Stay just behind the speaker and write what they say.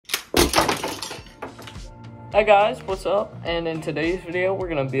Hey guys, what's up? And in today's video, we're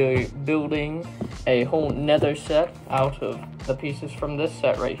going to be building a whole nether set out of the pieces from this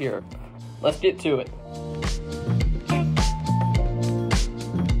set right here. Let's get to it.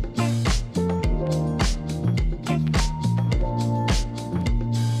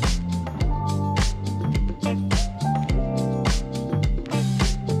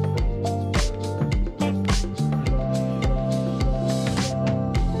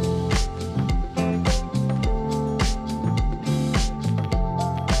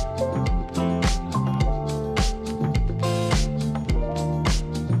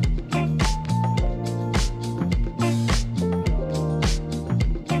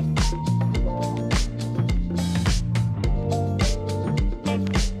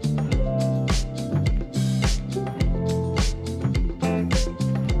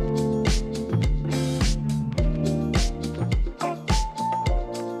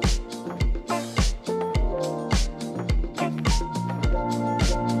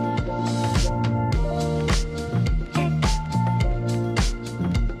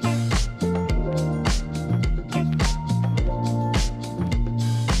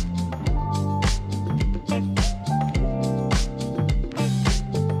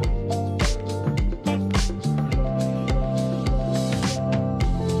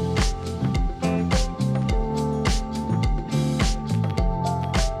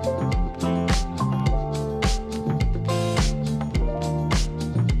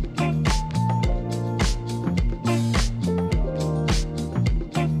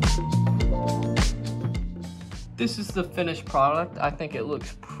 This is the finished product. I think it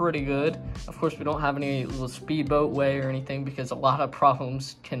looks pretty good. Of course, we don't have any little speedboat way or anything because a lot of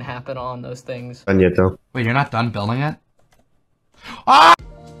problems can happen on those things. Done yet, though? Wait, you're not done building it? Ah!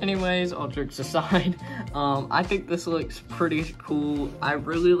 Anyways, all jokes aside, I think this looks pretty cool. I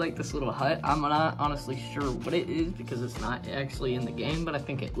really like this little hut. I'm not honestly sure what it is because it's not actually in the game, but I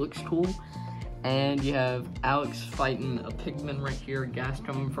think it looks cool. And you have Alex fighting a pigman right here, gas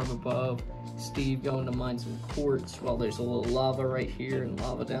coming from above, Steve going to mine some quartz while there's a little lava right here and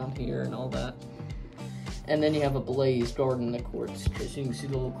lava down here and all that. And then you have a Blaze guarding the quartz, because you can see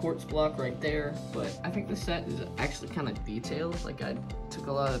the little quartz block right there. But I think the set is actually kind of detailed. Like, I took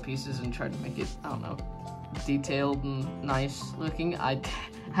a lot of the pieces and tried to make it, I don't know, detailed and nice looking. I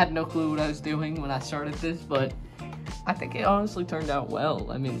had no clue what I was doing when I started this, but I think it honestly turned out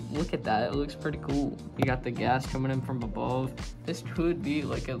well. I mean, look at that. It looks pretty cool. You got the gas coming in from above. This could be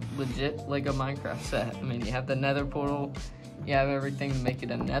like a legit Lego Minecraft set. I mean, you have the nether portal. You have everything to make it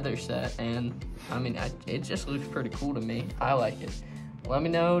a nether set. And, I mean, it just looks pretty cool to me. I like it. Let me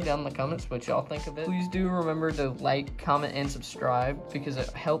know down in the comments what y'all think of it. Please do remember to like, comment, and subscribe because it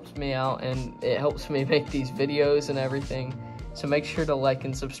helps me out and it helps me make these videos and everything. So make sure to like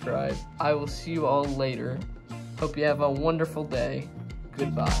and subscribe. I will see you all later. Hope you have a wonderful day.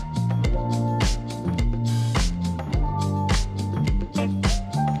 Goodbye.